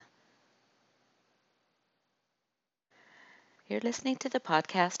You're listening to the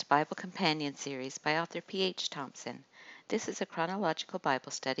podcast Bible Companion series by author P.H. Thompson. This is a chronological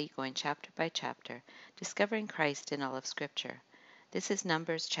Bible study going chapter by chapter, discovering Christ in all of Scripture. This is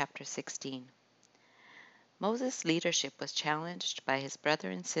Numbers chapter 16. Moses' leadership was challenged by his brother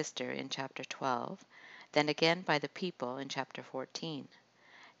and sister in chapter 12, then again by the people in chapter 14.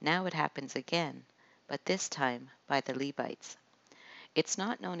 Now it happens again, but this time by the Levites. It's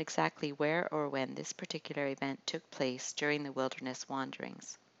not known exactly where or when this particular event took place during the wilderness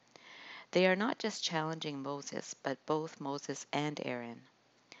wanderings. They are not just challenging Moses, but both Moses and Aaron.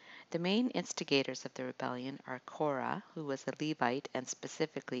 The main instigators of the rebellion are Korah, who was a Levite and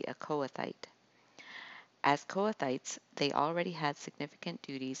specifically a Kohathite. As Kohathites, they already had significant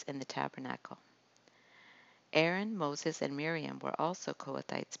duties in the tabernacle. Aaron, Moses, and Miriam were also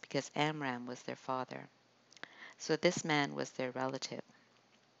Kohathites because Amram was their father. So this man was their relative.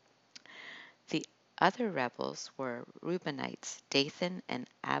 The other rebels were Reubenites, Dathan and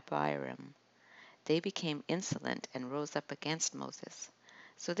Abiram. They became insolent and rose up against Moses.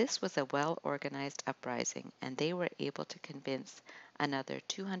 So this was a well-organized uprising, and they were able to convince another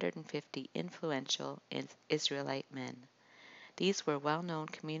 250 influential Israelite men. These were well-known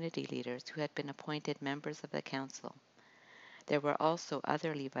community leaders who had been appointed members of the council. There were also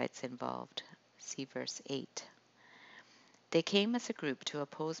other Levites involved. See verse 8. They came as a group to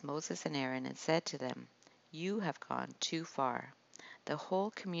oppose Moses and Aaron and said to them, "You have gone too far. The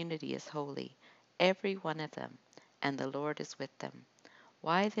whole community is holy, every one of them, and the Lord is with them.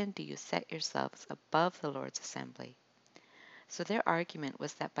 Why then do you set yourselves above the Lord's assembly?" So their argument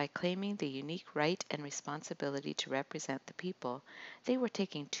was that by claiming the unique right and responsibility to represent the people, they were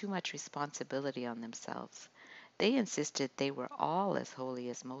taking too much responsibility on themselves. They insisted they were all as holy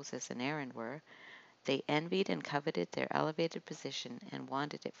as Moses and Aaron were. They envied and coveted their elevated position and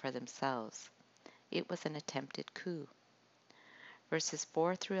wanted it for themselves. It was an attempted coup. Verses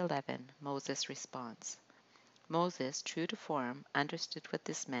 4 through 11, Moses' response. Moses, true to form, understood what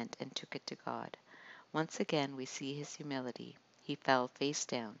this meant and took it to God. Once again we see his humility. He fell face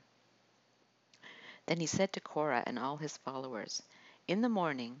down. Then he said to Korah and all his followers, "In the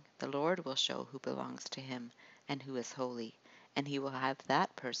morning the Lord will show who belongs to him and who is holy, and he will have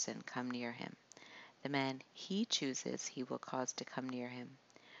that person come near him. The man he chooses he will cause to come near him.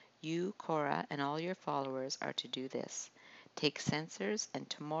 You, Korah, and all your followers are to do this. Take censers, and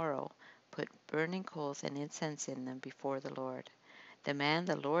tomorrow put burning coals and incense in them before the Lord. The man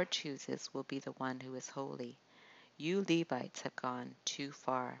the Lord chooses will be the one who is holy. You Levites have gone too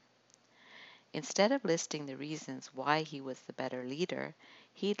far." Instead of listing the reasons why he was the better leader,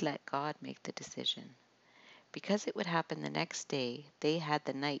 he'd let God make the decision. Because it would happen the next day, they had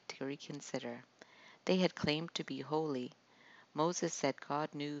the night to reconsider. They had claimed to be holy. Moses said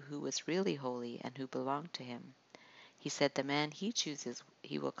God knew who was really holy and who belonged to him. He said the man he chooses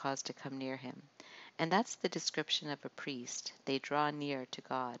he will cause to come near him. And that's the description of a priest. They draw near to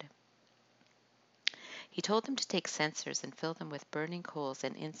God. He told them to take censers and fill them with burning coals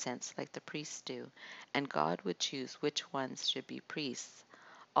and incense like the priests do, and God would choose which ones should be priests,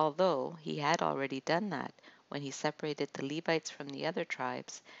 although he had already done that when he separated the Levites from the other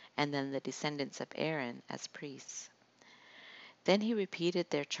tribes and then the descendants of Aaron as priests. Then he repeated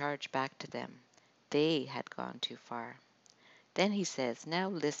their charge back to them. They had gone too far. Then he says, "Now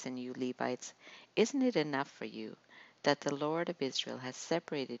listen, you Levites, isn't it enough for you that the Lord of Israel has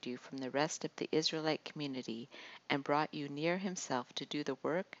separated you from the rest of the Israelite community and brought you near himself to do the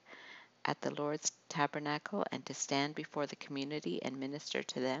work at the Lord's tabernacle and to stand before the community and minister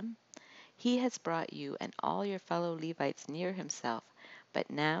to them? He has brought you and all your fellow Levites near himself,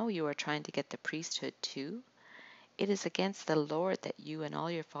 but now you are trying to get the priesthood too? It is against the Lord that you and all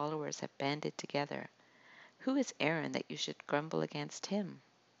your followers have banded together. Who is Aaron that you should grumble against him?"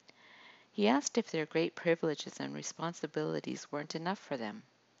 He asked if their great privileges and responsibilities weren't enough for them.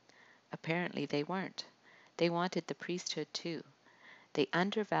 Apparently they weren't. They wanted the priesthood too. They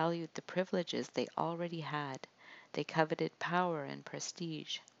undervalued the privileges they already had. They coveted power and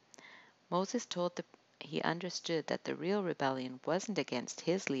prestige. Moses told them he understood that the real rebellion wasn't against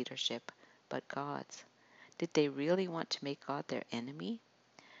his leadership, but God's. Did they really want to make God their enemy?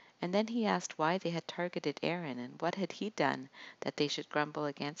 And then he asked why they had targeted Aaron and what had he done that they should grumble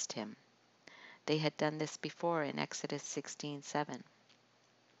against him. They had done this before in Exodus 16:7.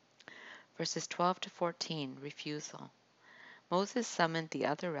 Verses 12 to 14, refusal. Moses summoned the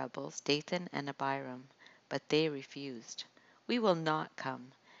other rebels, Dathan and Abiram, but they refused. "We will not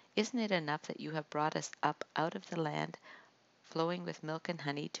come. Isn't it enough that you have brought us up out of the land flowing with milk and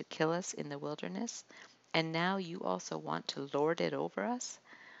honey to kill us in the wilderness? And now you also want to lord it over us?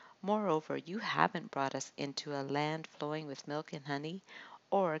 Moreover, you haven't brought us into a land flowing with milk and honey,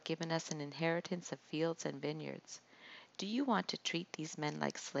 or given us an inheritance of fields and vineyards. Do you want to treat these men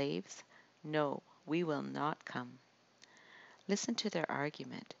like slaves? No, we will not come." Listen to their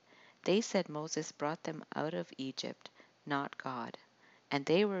argument. They said Moses brought them out of Egypt, not God, and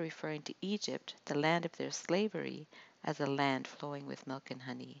they were referring to Egypt, the land of their slavery, as a land flowing with milk and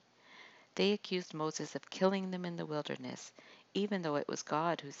honey. They accused Moses of killing them in the wilderness, even though it was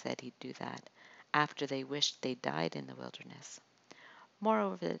God who said he'd do that, after they wished they died in the wilderness.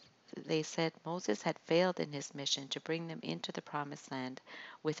 Moreover, they said Moses had failed in his mission to bring them into the promised land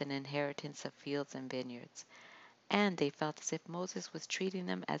with an inheritance of fields and vineyards, and they felt as if Moses was treating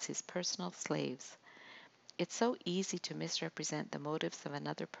them as his personal slaves. It's so easy to misrepresent the motives of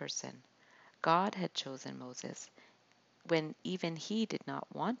another person. God had chosen Moses when even he did not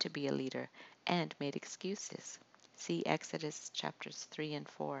want to be a leader and made excuses. See Exodus chapters 3 and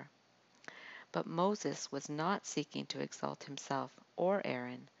 4. But Moses was not seeking to exalt himself or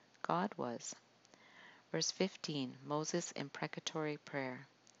Aaron. God was. Verse 15, Moses' imprecatory prayer.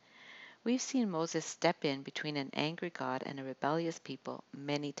 We've seen Moses step in between an angry God and a rebellious people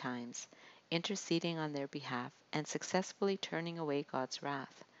many times, interceding on their behalf and successfully turning away God's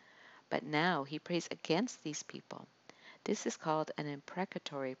wrath. But now he prays against these people. This is called an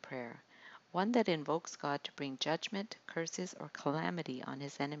imprecatory prayer, one that invokes God to bring judgment, curses, or calamity on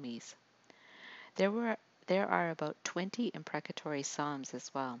his enemies. There are about 20 imprecatory psalms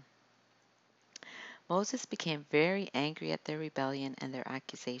as well. Moses became very angry at their rebellion and their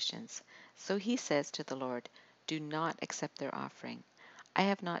accusations. So he says to the Lord, "Do not accept their offering. I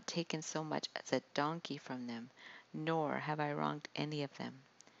have not taken so much as a donkey from them, nor have I wronged any of them."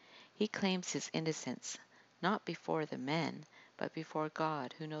 He claims his innocence, not before the men, but before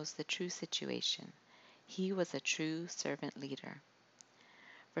God, who knows the true situation. He was a true servant leader.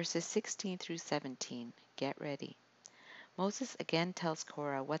 Verses 16 through 17. Get ready. Moses again tells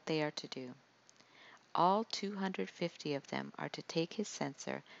Korah what they are to do. All 250 of them are to take his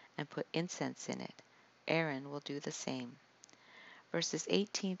censer and put incense in it. Aaron will do the same. Verses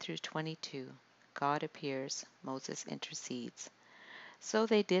 18 through 22. God appears, Moses intercedes. So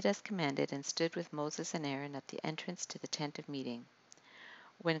they did as commanded and stood with Moses and Aaron at the entrance to the tent of meeting.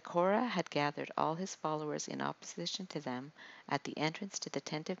 When Korah had gathered all his followers in opposition to them at the entrance to the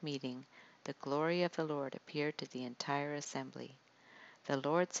tent of meeting, the glory of the Lord appeared to the entire assembly. The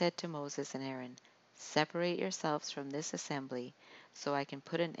Lord said to Moses and Aaron, "Separate yourselves from this assembly, so I can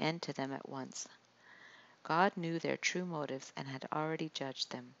put an end to them at once." God knew their true motives and had already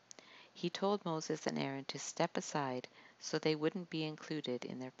judged them. He told Moses and Aaron to step aside so they wouldn't be included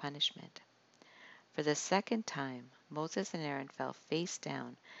in their punishment. For the second time, Moses and Aaron fell face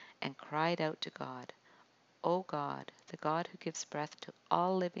down and cried out to God, "O God, the God who gives breath to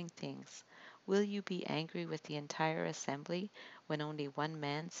all living things, will you be angry with the entire assembly when only one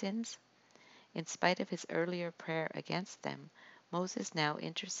man sins?" In spite of his earlier prayer against them, Moses now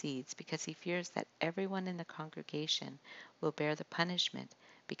intercedes because he fears that everyone in the congregation will bear the punishment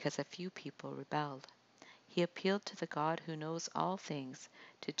because a few people rebelled. He appealed to the God who knows all things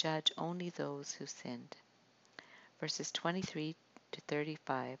to judge only those who sinned. Verses 23 to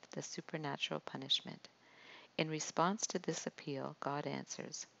 35, the supernatural punishment. In response to this appeal, God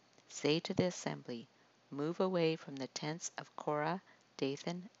answers, "Say to the assembly, move away from the tents of Korah,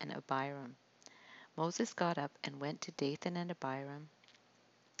 Dathan, and Abiram." Moses got up and went to Dathan and Abiram,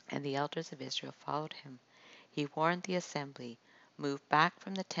 and the elders of Israel followed him. He warned the assembly, "Move back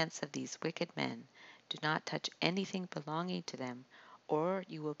from the tents of these wicked men. Do not touch anything belonging to them, or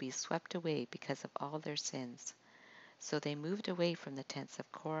you will be swept away because of all their sins." So they moved away from the tents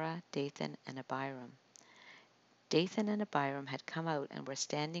of Korah, Dathan, and Abiram. Dathan and Abiram had come out and were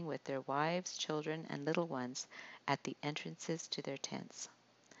standing with their wives, children, and little ones at the entrances to their tents.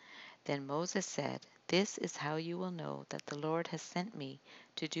 Then Moses said, "This is how you will know that the Lord has sent me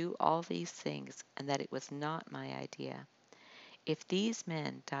to do all these things, and that it was not my idea. If these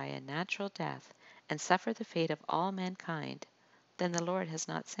men die a natural death and suffer the fate of all mankind, then the Lord has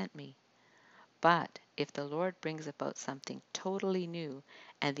not sent me. But if the Lord brings about something totally new,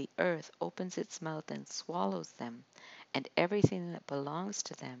 and the earth opens its mouth and swallows them, and everything that belongs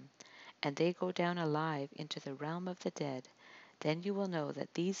to them, and they go down alive into the realm of the dead, then you will know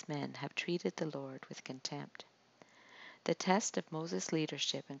that these men have treated the Lord with contempt." The test of Moses'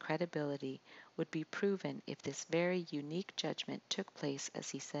 leadership and credibility would be proven if this very unique judgment took place as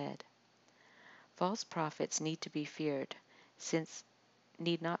he said. False prophets need not be feared,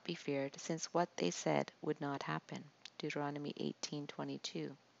 since what they said would not happen. Deuteronomy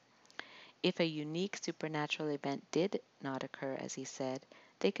 18:22. If a unique supernatural event did not occur as he said,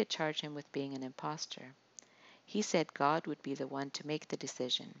 they could charge him with being an impostor. He said God would be the one to make the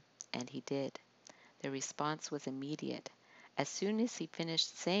decision, and he did. The response was immediate. As soon as he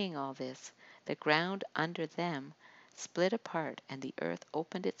finished saying all this, the ground under them split apart, and the earth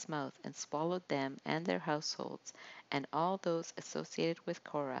opened its mouth and swallowed them and their households, and all those associated with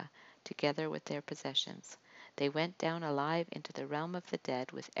Korah, together with their possessions. They went down alive into the realm of the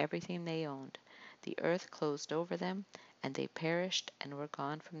dead with everything they owned. The earth closed over them, and they perished and were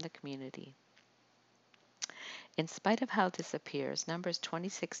gone from the community. In spite of how this appears, Numbers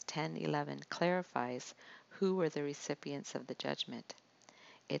 26:10-11 clarifies who were the recipients of the judgment.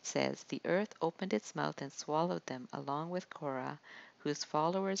 It says, "The earth opened its mouth and swallowed them, along with Korah, whose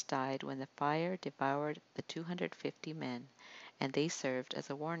followers died when the fire devoured the 250 men, and they served as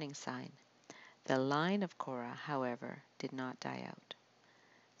a warning sign. The line of Korah, however, did not die out."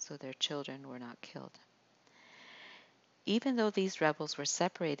 So their children were not killed. Even though these rebels were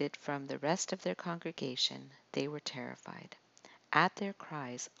separated from the rest of their congregation, they were terrified. At their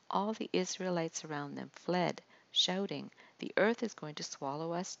cries, all the Israelites around them fled, shouting, "The earth is going to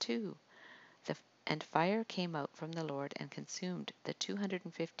swallow us too." And fire came out from the Lord and consumed the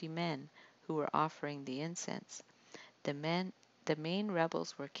 250 men who were offering the incense. The main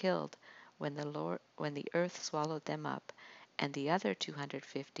rebels were killed when the earth swallowed them up, and the other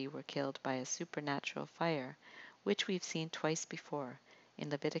 250 were killed by a supernatural fire, which we've seen twice before, in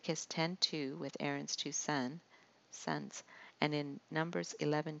Leviticus 10:2 with Aaron's two sons, and in Numbers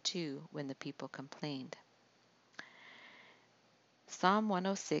 11:2 when the people complained. Psalm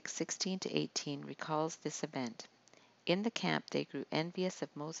 106:16-18 recalls this event. In the camp they grew envious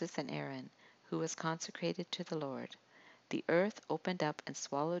of Moses and Aaron, who was consecrated to the Lord. The earth opened up and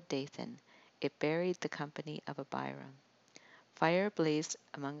swallowed Dathan. It buried the company of Abiram. Fire blazed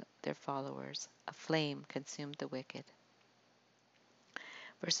among their followers. A flame consumed the wicked.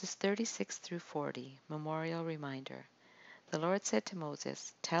 Verses 36-40, memorial reminder. The Lord said to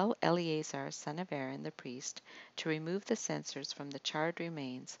Moses, "Tell Eleazar, son of Aaron the priest, to remove the censers from the charred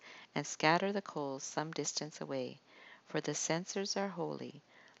remains and scatter the coals some distance away, for the censers are holy,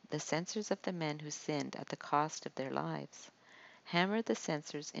 the censers of the men who sinned at the cost of their lives. Hammer the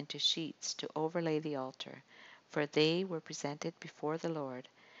censers into sheets to overlay the altar, for they were presented before the Lord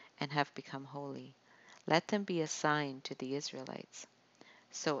and have become holy. Let them be a sign to the Israelites."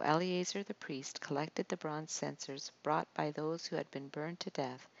 So Eleazar the priest collected the bronze censers brought by those who had been burned to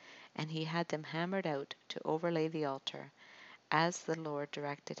death, and he had them hammered out to overlay the altar, as the Lord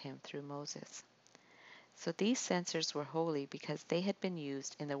directed him through Moses. So these censers were holy because they had been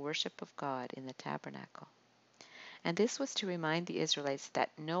used in the worship of God in the tabernacle. And this was to remind the Israelites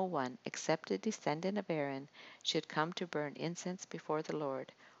that no one except a descendant of Aaron should come to burn incense before the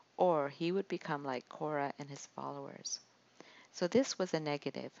Lord, or he would become like Korah and his followers. So this was a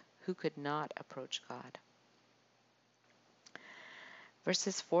negative, who could not approach God.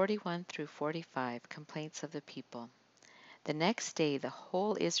 Verses 41-45, complaints of the people. The next day the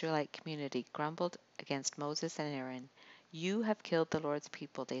whole Israelite community grumbled against Moses and Aaron. "You have killed the Lord's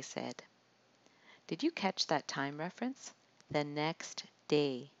people," they said. Did you catch that time reference? The next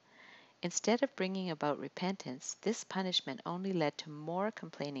day. Instead of bringing about repentance, this punishment only led to more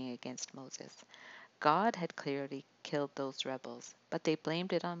complaining against Moses. God had clearly killed those rebels, but they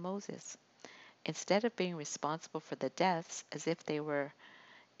blamed it on Moses. Instead of being responsible for the deaths, as if they were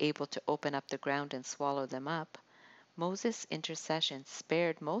able to open up the ground and swallow them up, Moses' intercession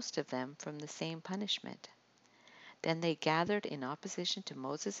spared most of them from the same punishment. Then they gathered in opposition to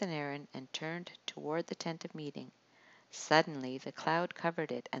Moses and Aaron and turned toward the tent of meeting. Suddenly the cloud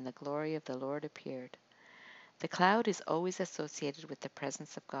covered it, and the glory of the Lord appeared. The cloud is always associated with the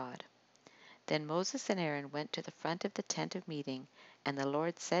presence of God. Then Moses and Aaron went to the front of the tent of meeting, and the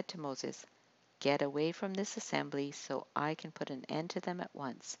Lord said to Moses, "Get away from this assembly so I can put an end to them at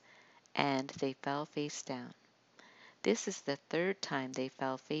once." And they fell face down. This is the third time they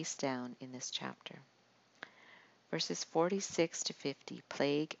fell face down in this chapter. Verses 46-50,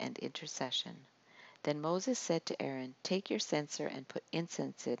 plague and intercession. Then Moses said to Aaron, "Take your censer and put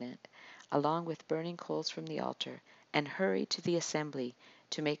incense in it, along with burning coals from the altar, and hurry to the assembly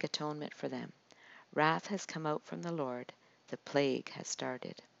to make atonement for them. Wrath has come out from the Lord. The plague has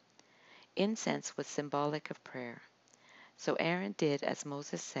started." Incense was symbolic of prayer. So Aaron did as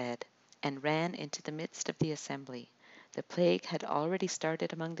Moses said, and ran into the midst of the assembly. The plague had already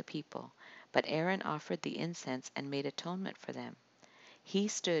started among the people, but Aaron offered the incense and made atonement for them. He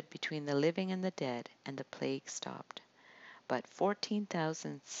stood between the living and the dead, and the plague stopped. But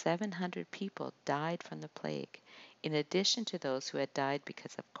 14,700 people died from the plague, in addition to those who had died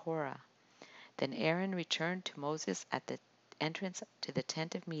because of Korah. Then Aaron returned to Moses at the entrance to the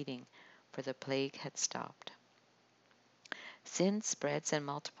tent of meeting, for the plague had stopped. Sin spreads and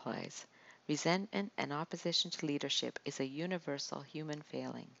multiplies. Resentment and opposition to leadership is a universal human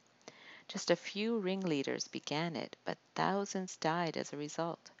failing. Just a few ringleaders began it, but thousands died as a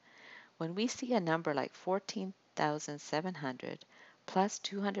result. When we see a number like 14,700 plus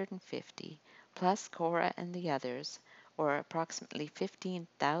 250 plus Korah and the others, or approximately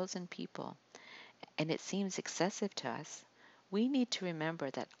 15,000 people, and it seems excessive to us, we need to remember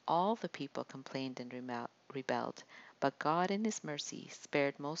that all the people complained and rebelled, but God in His mercy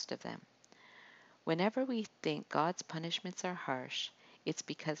spared most of them. Whenever we think God's punishments are harsh, it's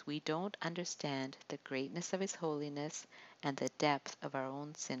because we don't understand the greatness of His holiness and the depth of our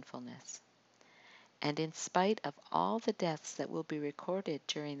own sinfulness. And in spite of all the deaths that will be recorded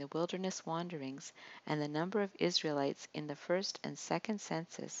during the wilderness wanderings, and the number of Israelites in the first and second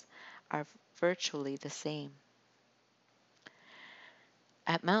census are virtually the same.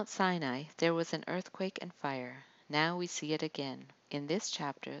 At Mount Sinai there was an earthquake and fire. Now we see it again. In this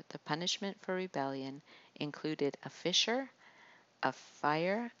chapter, the punishment for rebellion included a fissure, a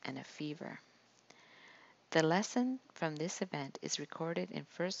fire, and a fever. The lesson from this event is recorded in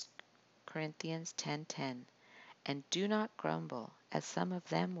 1 Corinthians 10:10. And do not grumble, as some of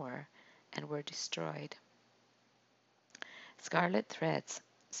them were, and were destroyed. Scarlet threads.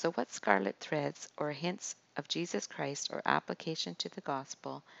 So what scarlet threads, or hints of Jesus Christ or application to the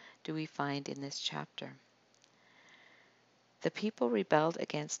gospel, do we find in this chapter? The people rebelled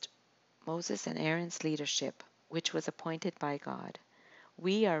against Moses and Aaron's leadership, which was appointed by God.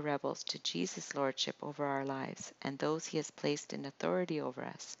 We are rebels to Jesus' lordship over our lives and those He has placed in authority over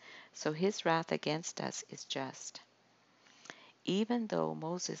us, so His wrath against us is just. Even though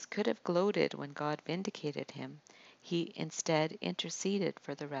Moses could have gloated when God vindicated him, he instead interceded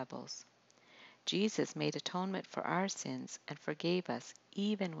for the rebels. Jesus made atonement for our sins and forgave us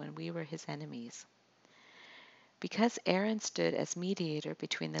even when we were His enemies. Because Aaron stood as mediator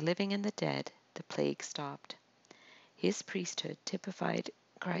between the living and the dead, the plague stopped. His priesthood typified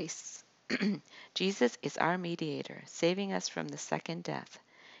Christ's. Jesus is our mediator, saving us from the second death.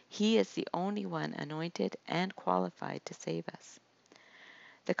 He is the only one anointed and qualified to save us.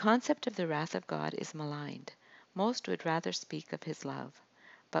 The concept of the wrath of God is maligned. Most would rather speak of His love,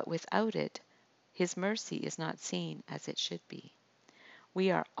 but without it, His mercy is not seen as it should be.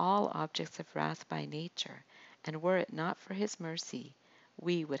 We are all objects of wrath by nature, and were it not for His mercy,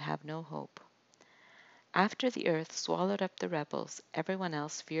 we would have no hope. After the earth swallowed up the rebels, everyone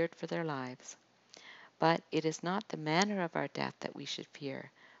else feared for their lives. But it is not the manner of our death that we should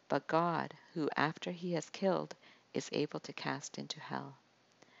fear, but God, who after He has killed, is able to cast into hell.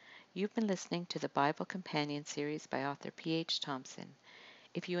 You've been listening to the Bible Companion series by author P.H. Thompson.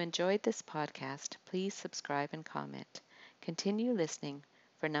 If you enjoyed this podcast, please subscribe and comment. Continue listening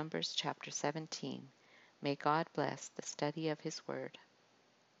for Numbers chapter 17. May God bless the study of His Word.